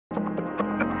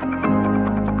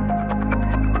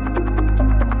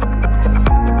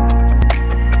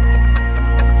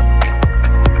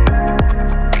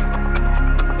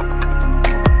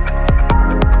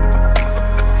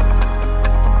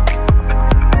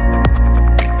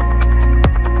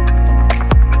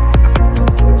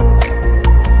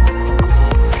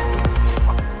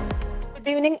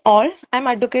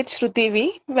Advocate Sruthi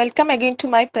V. Welcome again to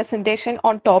my presentation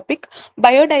on topic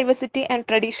Biodiversity and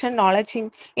Traditional Knowledge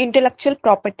in Intellectual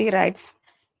Property Rights.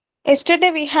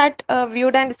 Yesterday we had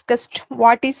viewed and discussed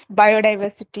what is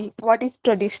biodiversity, what is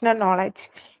traditional knowledge,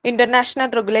 international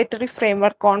regulatory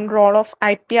framework on role of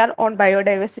IPR on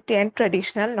biodiversity and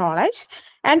traditional knowledge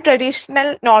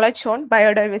on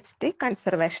biodiversity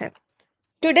conservation.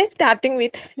 Today, starting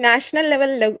with national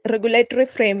level regulatory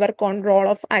framework on role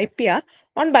of IPR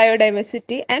on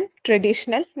biodiversity and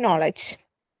traditional knowledge.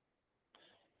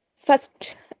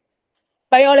 First,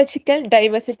 Biological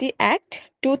Diversity Act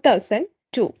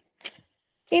 2002.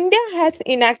 India has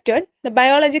enacted the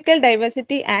Biological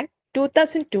Diversity Act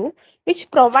 2002, which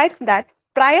provides that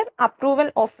prior approval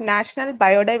of National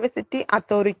Biodiversity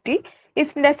Authority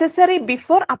is necessary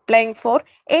before applying for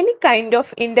any kind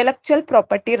of intellectual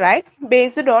property rights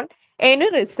based on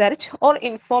any research or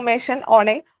information on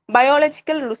a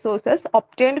biological resources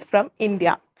obtained from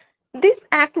India. This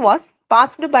act was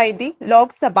passed by the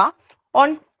Lok Sabha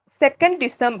on 2nd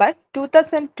December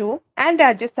 2002 and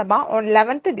Rajya Sabha on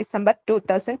 11th December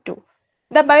 2002.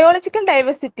 The biological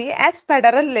diversity as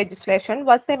federal legislation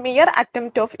was a mere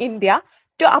attempt of India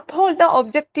to uphold the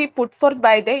objective put forth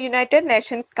by the United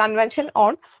Nations Convention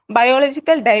on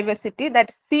Biological Diversity, that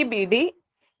is CBD,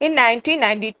 in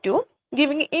 1992,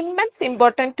 giving immense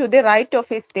importance to the right of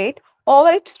a state over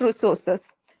its resources.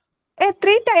 A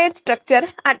three-tiered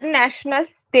structure at national,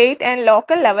 state and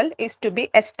local level is to be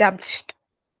established.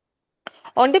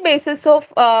 On the basis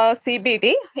of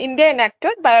CBD, India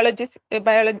enacted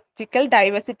Biological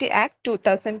Diversity Act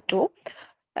 2002.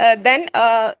 Then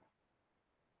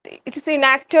it is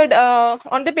enacted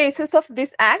on the basis of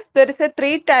this act. There is a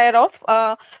three-tier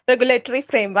of regulatory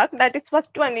framework. That is,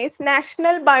 first one is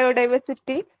National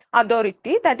Biodiversity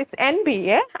Authority, that is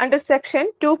NBA, under Section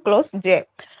 2 Clause J.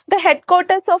 The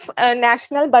headquarters of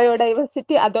National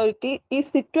Biodiversity Authority is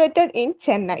situated in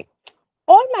Chennai.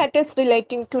 All matters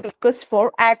relating to requests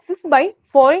for access by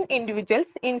foreign individuals,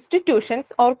 institutions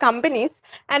or companies,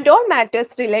 and all matters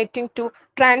relating to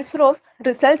transfer of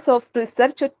results of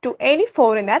research to any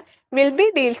foreigner will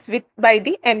be dealt with by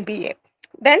the NBA.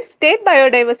 Then State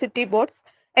Biodiversity Boards,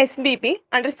 SBB,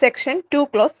 under Section 2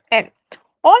 Clause N.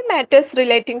 All matters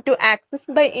relating to access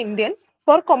by Indians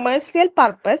for commercial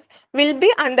purpose will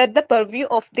be under the purview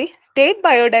of the State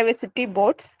Biodiversity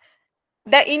Boards.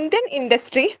 The Indian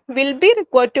industry will be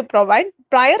required to provide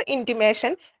prior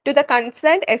intimation to the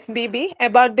concerned SBB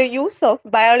about the use of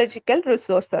biological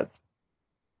resources.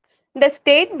 The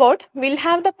state board will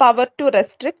have the power to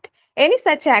restrict any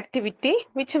such activity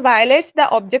which violates the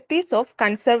objectives of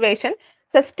conservation,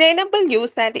 sustainable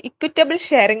use and equitable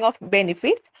sharing of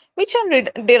benefits which are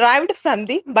derived from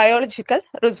the biological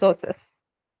resources.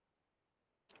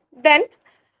 Then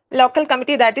local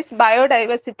committee, that is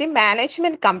Biodiversity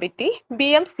Management Committee,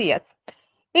 BMCS.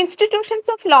 Institutions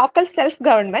of local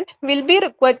self-government will be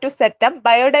required to set up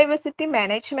biodiversity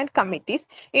management committees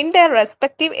in their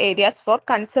respective areas for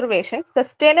conservation,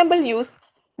 sustainable use,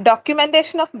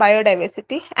 documentation of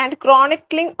biodiversity and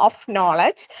chronicling of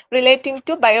knowledge relating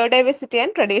to biodiversity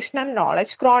and traditional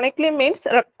knowledge. Chronicling means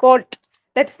record.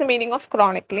 That's the meaning of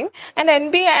chronicling. And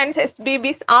NBA and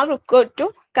SBBs are required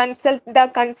to consult the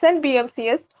concerned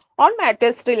BMCS on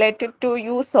matters related to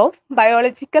use of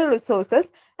biological resources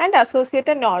and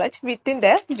associated knowledge within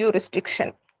their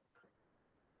jurisdiction.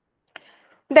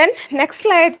 Then next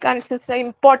slide consists of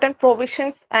important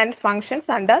provisions and functions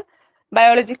under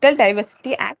Biological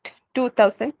Diversity Act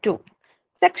 2002.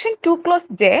 Section 2 Clause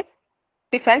J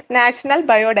defines National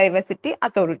Biodiversity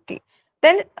Authority.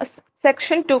 Then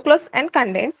Section 2 Clause N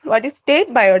contains what is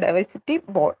State Biodiversity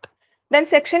Board. Then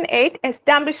Section 8,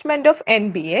 Establishment of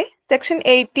NBA. Section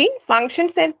 18,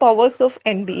 Functions and Powers of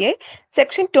NBA.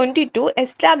 Section 22,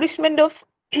 Establishment of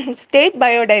State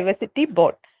Biodiversity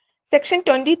Board. Section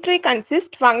 23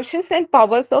 consists Functions and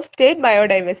Powers of State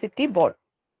Biodiversity Board.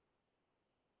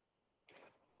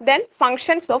 Then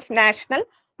Functions of National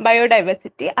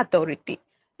Biodiversity Authority.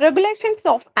 Regulations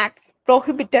of acts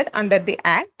prohibited under the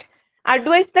Act.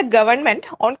 Advise the government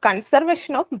on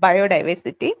conservation of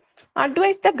biodiversity.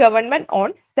 Advise the government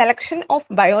on selection of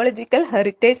biological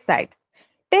heritage sites.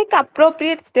 Take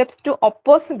appropriate steps to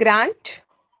oppose grant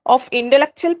of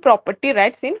intellectual property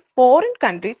rights in foreign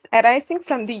countries arising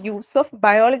from the use of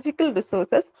biological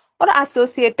resources or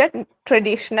associated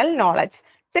traditional knowledge.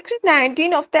 Section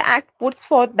 19 of the Act puts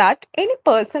forth that any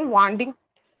person wanting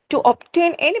to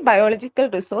obtain any biological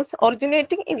resource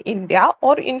originating in India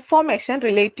or information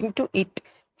relating to it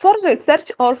for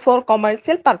research or for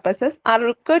commercial purposes are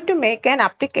required to make an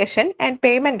application and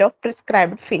payment of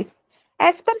prescribed fees.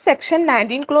 As per Section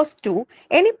 19 Clause 2,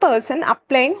 any person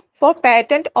applying for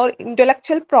patent or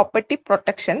intellectual property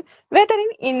protection, whether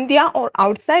in India or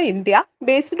outside India,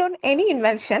 based on any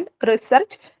invention,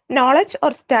 research, knowledge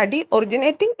or study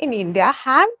originating in India,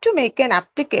 have to make an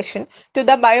application to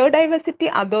the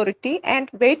Biodiversity Authority and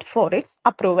wait for its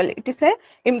approval. It is an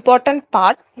important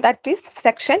part, that is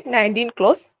Section 19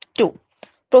 Clause 2.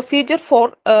 Procedure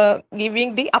for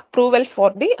giving the approval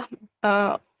for the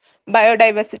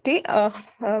biodiversity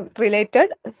related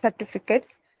certificates.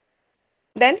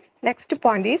 Then next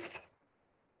point is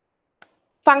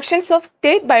functions of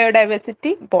State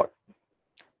Biodiversity Board.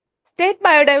 State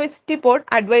Biodiversity Board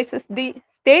advises the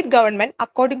state government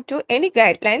according to any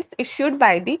guidelines issued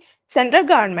by the central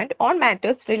government on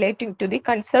matters relating to the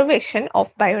conservation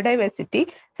of biodiversity,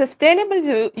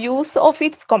 sustainable use of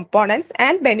its components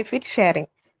and benefit sharing.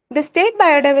 The State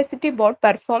Biodiversity Board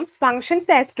performs functions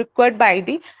as required by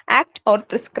the Act or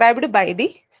prescribed by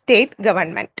the state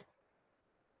government.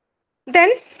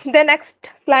 Then the next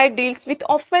slide deals with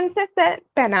offences and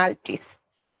penalties.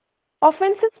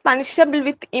 Offences punishable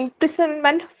with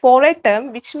imprisonment for a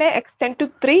term which may extend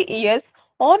to 3 years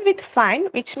or with fine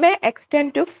which may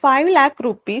extend to 5 lakh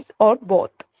rupees or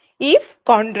both. If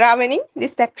contravening the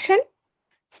Section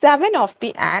 7 of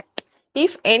the Act,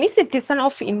 if any citizen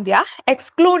of India,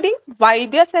 excluding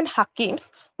Vaidyas and Hakims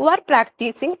who are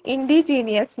practicing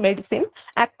indigenous medicine,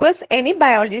 acquires any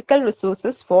biological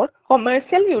resources for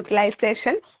commercial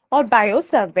utilization or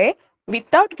biosurvey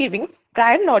without giving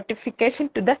prior notification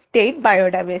to the state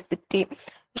biodiversity.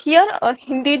 Here,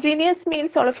 indigenous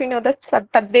means all of you know the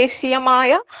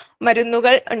തദ്ദേശീയമായ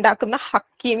മരുന്നുകൾ ഉണ്ടാക്കുന്ന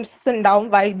ഹക്കീംസ് ഉണ്ടാവും,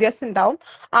 വൈദ്യസ് ഉണ്ടാവും.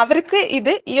 അവർക്ക്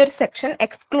ഇത് ഈ ഒരു section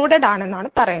excluded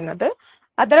ആണെന്നാണ് പറയുന്നത്.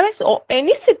 Otherwise,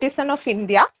 any citizen of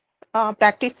India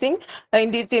practicing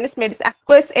indigenous medicine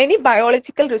acquires any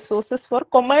biological resources for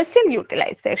commercial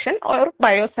utilization or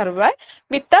biosurvey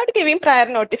without giving prior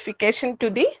notification to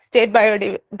the state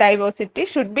biodiversity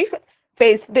should be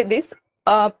faced these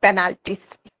penalties.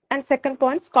 And second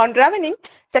point, contravening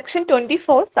Section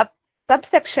 24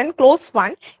 subsection clause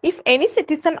 1, if any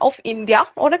citizen of India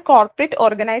or a corporate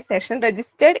organization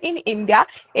registered in India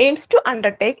aims to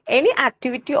undertake any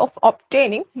activity of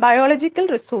obtaining biological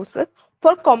resources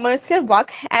for commercial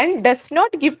work and does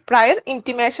not give prior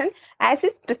intimation as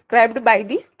is prescribed by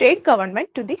the state government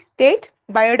to the State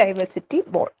Biodiversity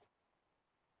Board.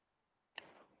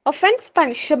 Offence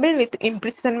punishable with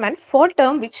imprisonment for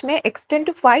term which may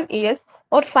extend to 5 years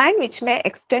or fine which may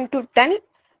extend to 10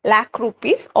 lakh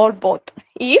rupees or both,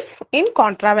 if in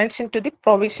contravention to the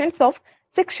provisions of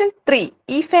Section 3,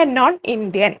 if a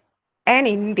non-Indian, an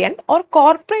Indian or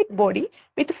corporate body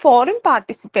with foreign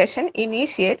participation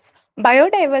initiates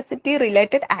biodiversity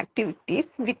related activities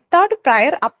without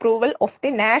prior approval of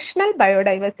the National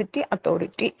Biodiversity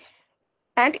Authority.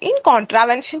 And in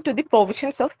contravention to the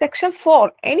provisions of Section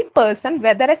 4, any person,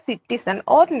 whether a citizen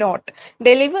or not,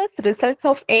 delivers results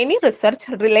of any research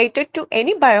related to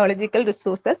any biological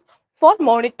resources for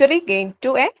monetary gain to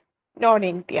a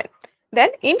non-Indian.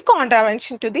 Then, in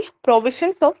contravention to the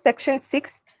provisions of Section 6,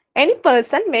 any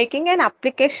person making an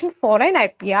application for an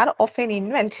IPR of an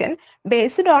invention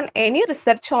based on any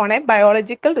research on a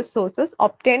biological resources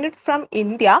obtained from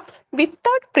India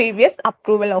without previous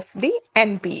approval of the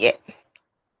NBA.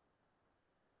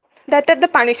 That are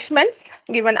the punishments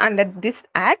given under this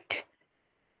Act.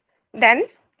 Then,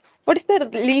 what is the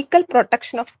legal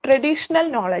protection of traditional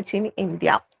knowledge in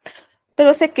India? There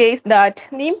was a case that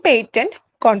Neem patent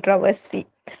controversy.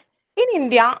 In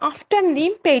India, after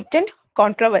Neem patent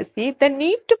controversy, the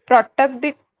need to protect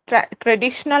the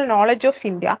traditional knowledge of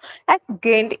India has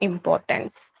gained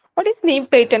importance. What is Neem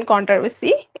patent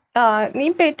controversy?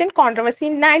 Neem patent controversy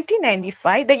in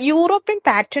 1995, the European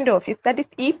Patent Office, that is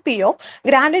EPO,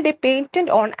 granted a patent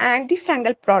on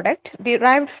antifungal product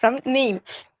derived from neem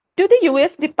to the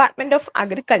US Department of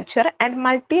Agriculture and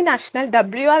multinational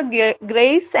WR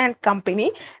Grace and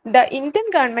Company. The Indian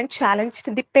government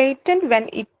challenged the patent when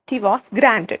it was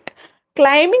granted,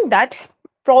 claiming that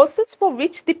process for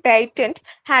which the patent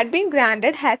had been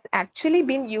granted has actually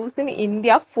been used in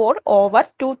India for over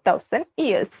 2000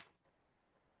 years.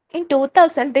 In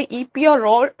 2000, the EPO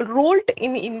ruled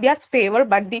in India's favor,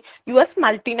 but the US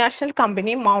multinational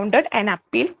company mounted an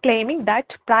appeal claiming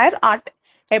that prior art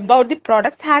about the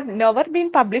products had never been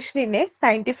published in a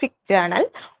scientific journal.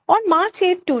 On March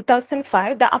 8,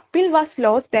 2005, the appeal was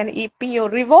lost and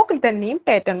EPO revoked the neem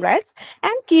patent rights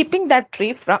and keeping that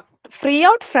tree free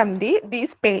out from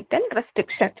these patent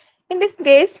restrictions. In this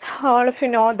case, all of you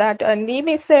know that neem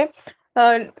is a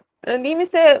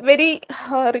very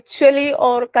ritually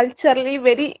or culturally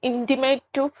very intimate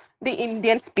to the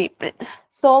Indian people.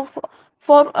 So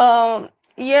For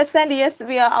years and years,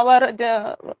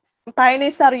 our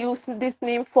pioneers are using this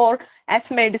neem for as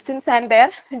medicines and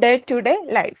their day-to-day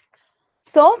life.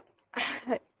 So,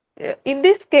 in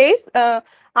this case,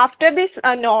 after this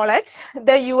knowledge,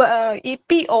 the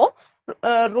EPO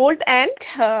ruled and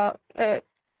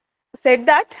said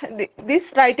that this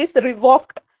right is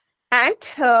revoked and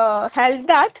held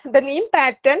that the neem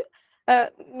patent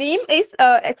neem is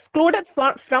excluded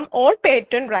from all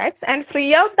patent rights and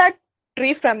free out that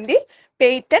tree from the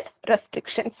patent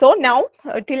restriction. So now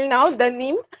till now the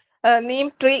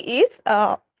neem tree is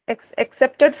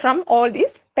accepted from all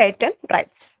these patent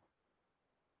rights.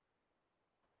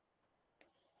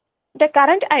 The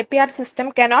current IPR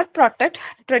system cannot protect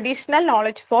traditional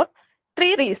knowledge for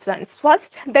three reasons.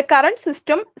 First, the current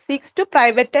system seeks to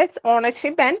privatize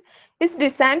ownership and is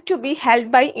designed to be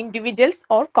held by individuals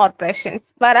or corporations,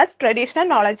 whereas traditional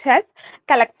knowledge has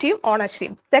collective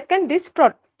ownership. Second, this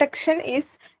protection is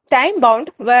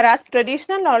time-bound, whereas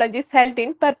traditional knowledge is held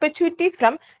in perpetuity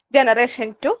from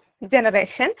generation to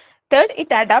generation. Third, it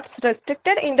adopts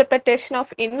restricted interpretation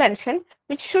of invention,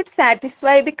 which should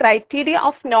satisfy the criteria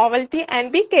of novelty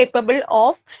and be capable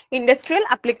of industrial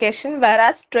application,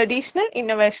 whereas traditional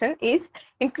innovation is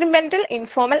incremental,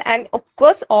 informal, and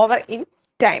occurs over in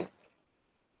time.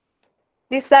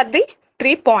 These are the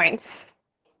 3 points.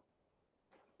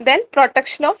 Then,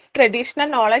 protection of traditional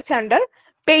knowledge under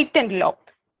patent law.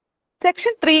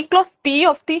 Section 3 clause P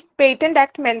of the Patent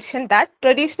Act mentioned that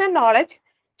traditional knowledge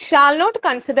shall not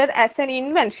consider as an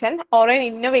invention or an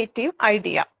innovative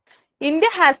idea. India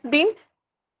has been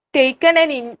taken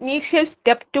an initial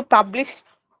step to publish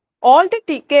all the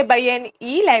TK by an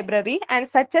e-library, and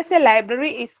such as a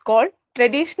library is called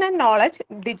Traditional Knowledge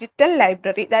Digital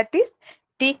Library, that is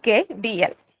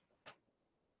TKDL.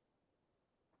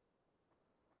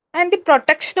 And the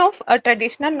protection of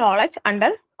traditional knowledge under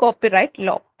copyright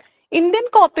law. Indian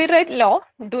copyright law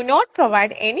do not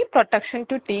provide any protection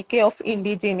to TK of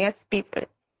indigenous people.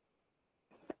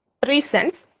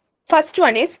 Reasons. First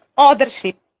one is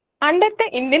authorship. Under the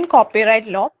Indian copyright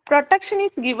law, protection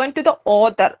is given to the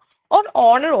author or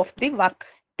owner of the work.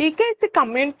 TK is a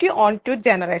community-owned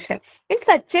generation. In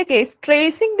such a case,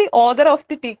 tracing the author of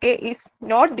the TK is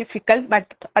not difficult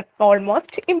but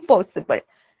almost impossible.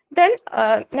 Then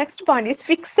next point is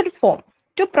fixed form.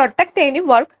 To protect any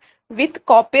work with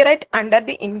copyright under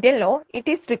the Indian law, it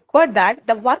is required that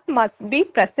the work must be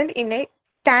present in a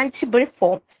tangible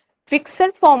form. Fixed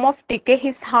form of TK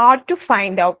is hard to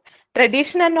find out.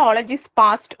 Traditional knowledge is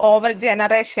passed over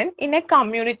generation in a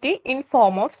community in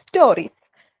form of stories.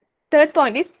 Third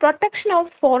point is protection of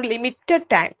for limited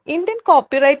time. Indian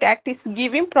Copyright Act is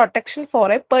giving protection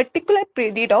for a particular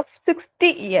period of 60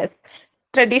 years.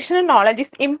 Traditional knowledge is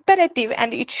imperative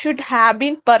and it should have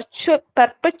been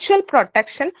perpetual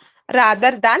protection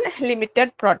rather than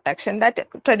limited protection. That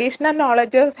traditional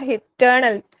knowledge is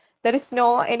eternal. There is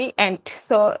no any end.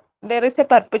 So there is a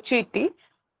perpetuity.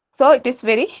 So it is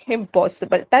very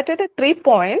impossible. That are the 3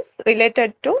 points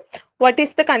related to what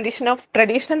is the condition of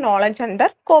traditional knowledge under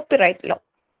copyright law.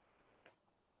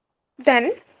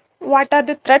 Then what are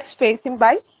the threats facing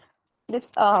by this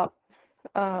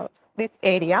this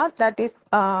area? That is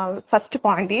first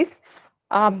point is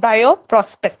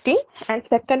bioprospecting and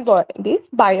second point is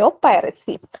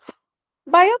biopiracy.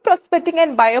 Bioprospecting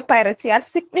and biopiracy are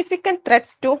significant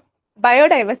threats to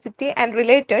biodiversity and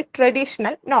related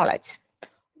traditional knowledge.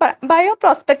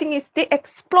 Bioprospecting is the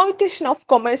exploitation of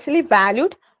commercially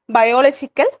valued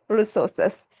biological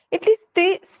resources. It is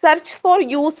the search for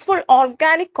useful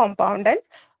organic compounds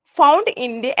found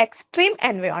in the extreme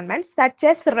environments such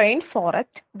as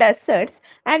rainforest, deserts,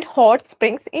 and hot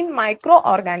springs in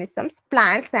microorganisms,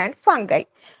 plants, and fungi.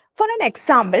 For an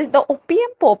example, the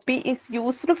opium poppy is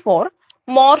used for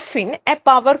morphine, a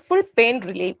powerful pain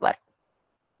reliever.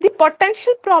 The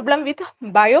potential problem with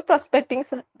bioprospecting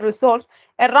resolves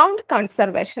around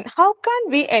conservation. How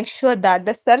can we ensure that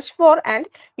the search for and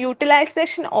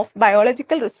utilization of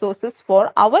biological resources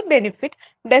for our benefit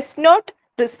does not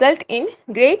result in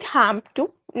great harm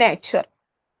to nature?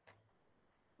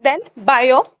 Then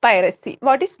biopiracy.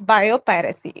 What is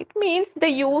biopiracy? It means the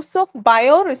use of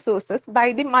bioresources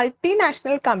by the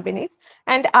multinational companies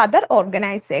and other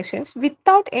organizations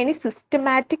without any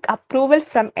systematic approval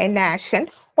from a nation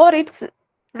or its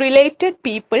related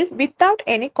people without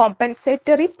any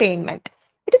compensatory payment.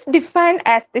 It is defined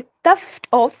as the theft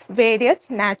of various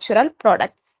natural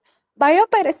products.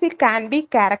 Biopiracy can be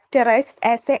characterized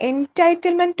as an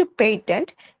entitlement to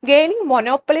patent, gaining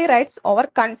monopoly rights over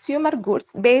consumer goods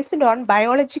based on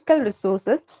biological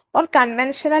resources or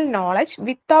conventional knowledge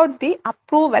without the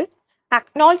approval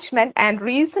acknowledgement and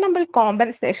reasonable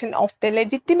compensation of the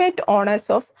legitimate owners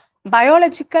of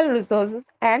biological resources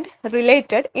and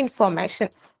related information.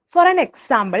 For an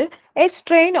example, a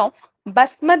strain of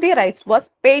basmati rice was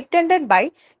patented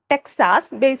by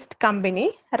Texas-based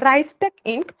company Ricetech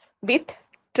Inc. with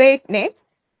trade name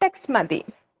Texmadi.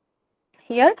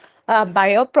 Here,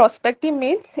 bioprospecting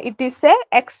means it is a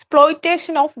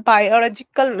exploitation of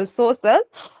biological resources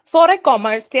for a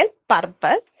commercial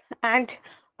purpose, and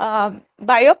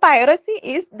biopiracy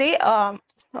is the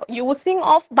using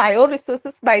of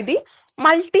bioresources by the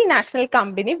multinational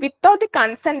company without the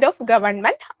consent of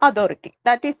government authority.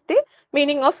 That is the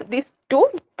meaning of these two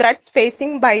threats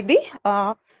facing by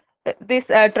the this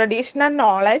traditional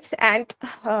knowledge and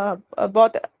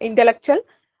both intellectual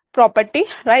property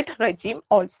right regime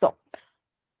also,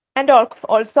 and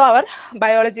also our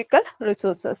biological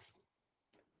resources.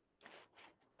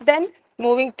 Then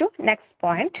moving to next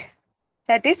point,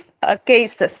 that is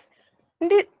cases.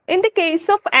 In the case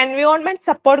of Environment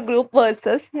Support Group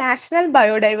versus National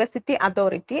Biodiversity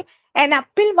Authority, an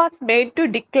appeal was made to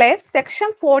declare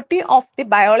Section 40 of the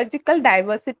Biological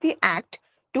Diversity Act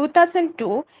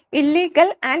 2002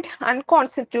 illegal and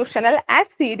unconstitutional as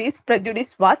serious prejudice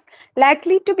was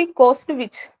likely to be caused,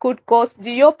 which could cause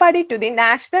jeopardy to the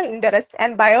national interest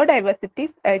and biodiversity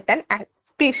of certain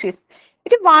species.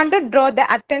 It wanted to draw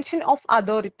the attention of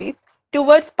authorities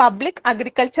towards public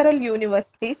agricultural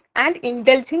universities and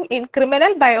indulging in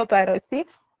criminal biopiracy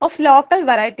of local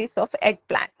varieties of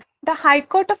eggplant. The High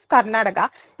Court of Karnataka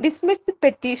dismissed the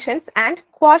petitions and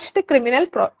quashed the criminal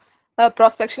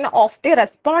prospection of the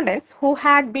respondents who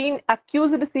had been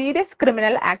accused of serious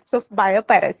criminal acts of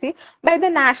biopiracy by the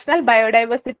National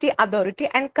Biodiversity Authority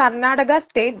and Karnataka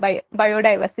State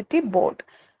Biodiversity Board.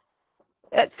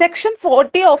 Section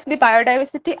 40 of the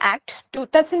Biodiversity Act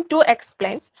 2002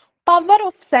 explains power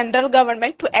of central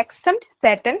government to exempt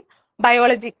certain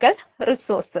biological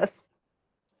resources.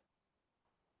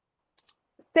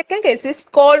 Second case is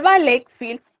Kolva Lake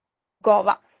Fields,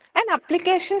 Goa. An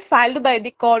application filed by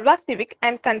the Kolva Civic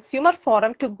and Consumer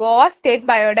Forum to Goa State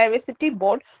Biodiversity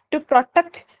Board to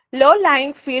protect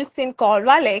low-lying fields in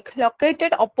Kolva Lake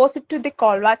located opposite to the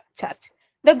Kolva Church.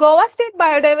 The Goa State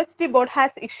Biodiversity Board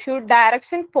has issued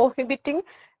direction prohibiting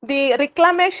the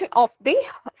reclamation of the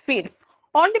fields.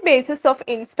 On the basis of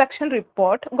inspection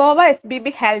report, Goa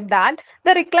SBB held that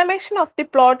the reclamation of the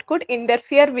plot could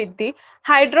interfere with the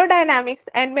hydrodynamics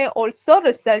and may also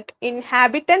result in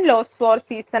habitat loss for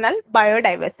seasonal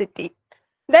biodiversity.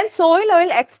 Then soil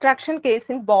oil extraction case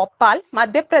in Bhopal,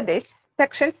 Madhya Pradesh,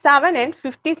 Section 7 and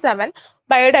 57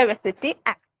 Biodiversity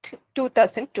Act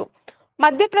 2002.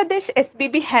 Madhya Pradesh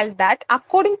SBB held that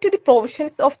according to the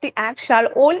provisions of the Act, shall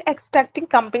all extracting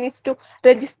companies to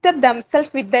register themselves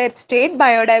with their state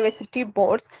biodiversity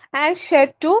boards and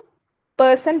share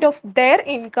 2% of their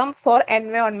income for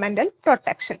environmental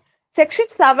protection. Section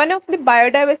 7 of the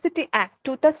Biodiversity Act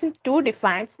 2002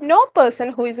 defines no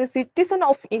person who is a citizen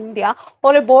of India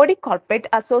or a body, corporate,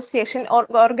 association or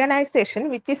organization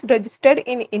which is registered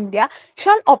in India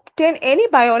shall obtain any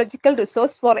biological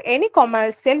resource for any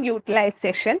commercial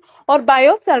utilization or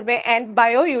biosurvey and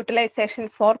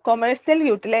bioutilization for commercial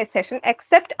utilization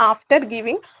except after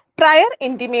giving prior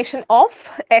intimation of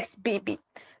SBB.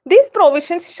 These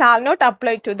provisions shall not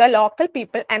apply to the local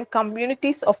people and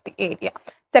communities of the area.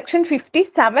 Section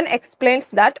 57 explains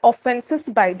that offences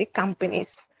by the companies.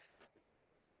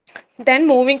 Then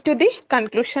moving to the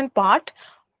conclusion part,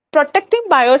 protecting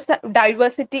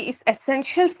biodiversity is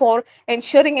essential for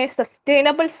ensuring a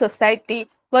sustainable society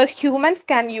where humans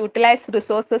can utilize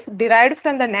resources derived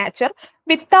from the nature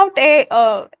without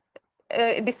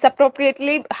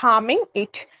disappropriately harming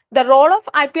it. The role of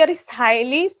IPR is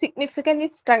highly significant in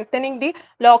strengthening the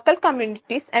local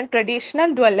communities and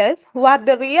traditional dwellers who are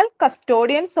the real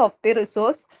custodians of the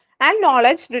resource and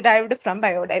knowledge derived from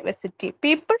biodiversity.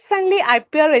 People-friendly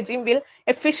IPR regime will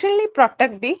efficiently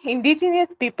protect the indigenous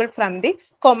people from the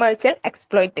commercial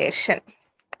exploitation.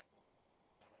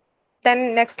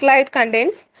 Then next slide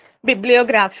contains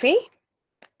bibliography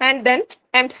and then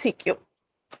MCQ.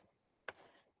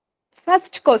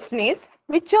 First question is,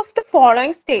 which of the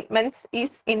following statements is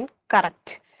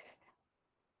incorrect?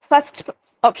 First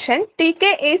option,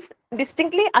 TK is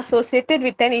distinctly associated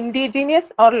with an indigenous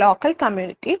or local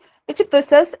community which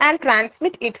preserves and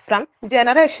transmits it from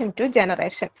generation to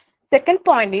generation. Second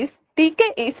point is, TK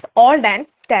is old and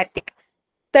static.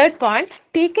 Third point,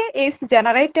 TK is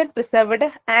generated, preserved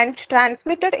and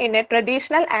transmitted in a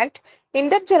traditional and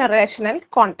intergenerational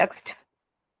context.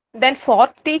 Then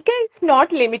fourth, TK is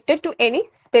not limited to any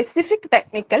specific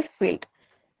technical field.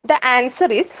 The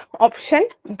answer is option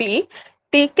B.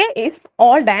 TK is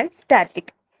old and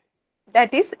static.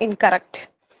 That is incorrect.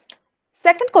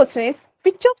 Second question is,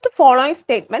 which of the following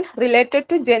statements related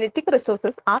to genetic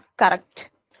resources are correct?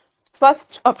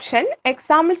 First option,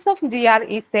 examples of GR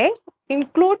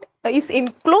include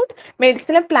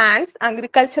medicinal plants,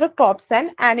 agricultural crops,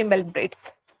 and animal breeds.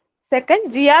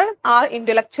 Second, GR are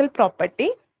intellectual property.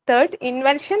 Third,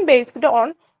 invention based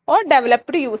on or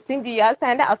developed using GRs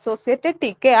and associated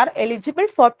TK are eligible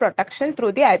for protection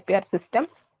through the IPR system.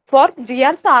 Fourth,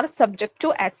 GRs are subject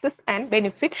to access and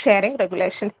benefit sharing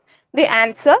regulations. The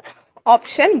answer,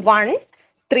 option 1,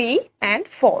 3, and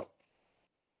 4.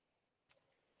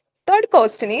 Third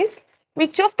question is,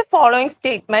 which of the following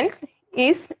statements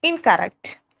is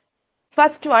incorrect?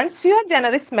 First one, sui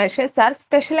generis measures are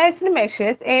specialized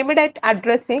measures aimed at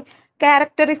addressing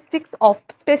characteristics of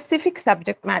specific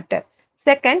subject matter.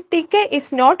 Second, TK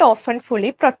is not often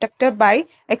fully protected by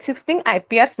existing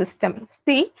IPR system.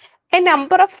 C, a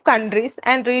number of countries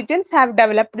and regions have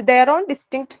developed their own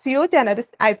distinct sui generis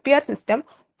IPR system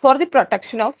for the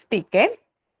protection of TK.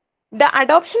 The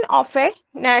adoption of a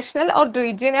national or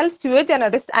regional sui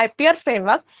generis IPR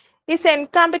framework is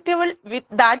incompatible with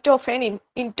that of an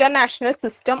international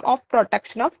system of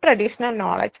protection of traditional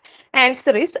knowledge.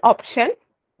 Answer is option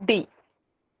D.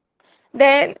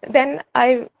 Then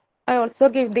I also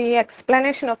give the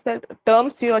explanation of the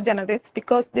term sui generis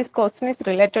because this question is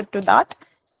related to that.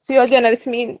 Sui generis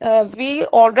means we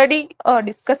already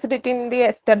discussed it in the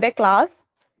yesterday class.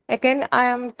 Again, I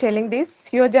am telling this,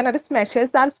 sui generis measures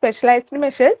are specialized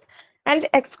measures and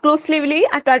exclusively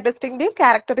at addressing the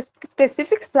characteristic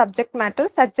specific subject matter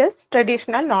such as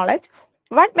traditional knowledge.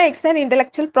 What makes an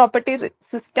intellectual property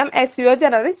system a sui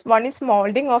generis? One is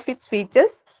molding of its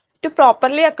features to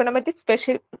properly accommodate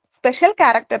special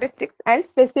characteristics and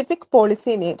specific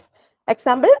policy needs.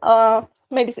 Example,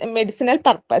 medicinal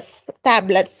purpose,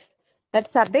 tablets. That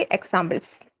are the examples.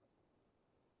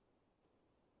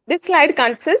 This slide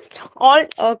consists all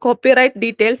copyright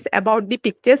details about the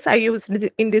pictures I used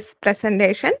in this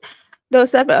presentation.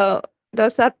 Those are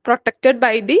protected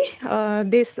by the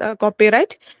this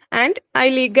copyright, and I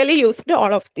legally used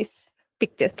all of these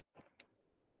pictures.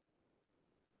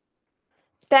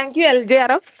 Thank you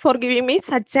LJRF for giving me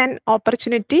such an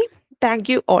opportunity. Thank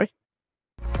you all.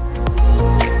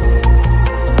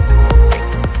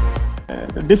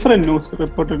 Different news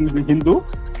reported in the Hindu,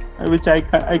 which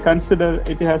I consider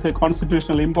it has a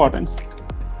constitutional importance.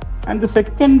 And the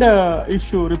second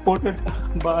issue reported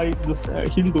by this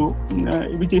Hindu,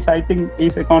 which is I think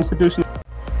is a constitutional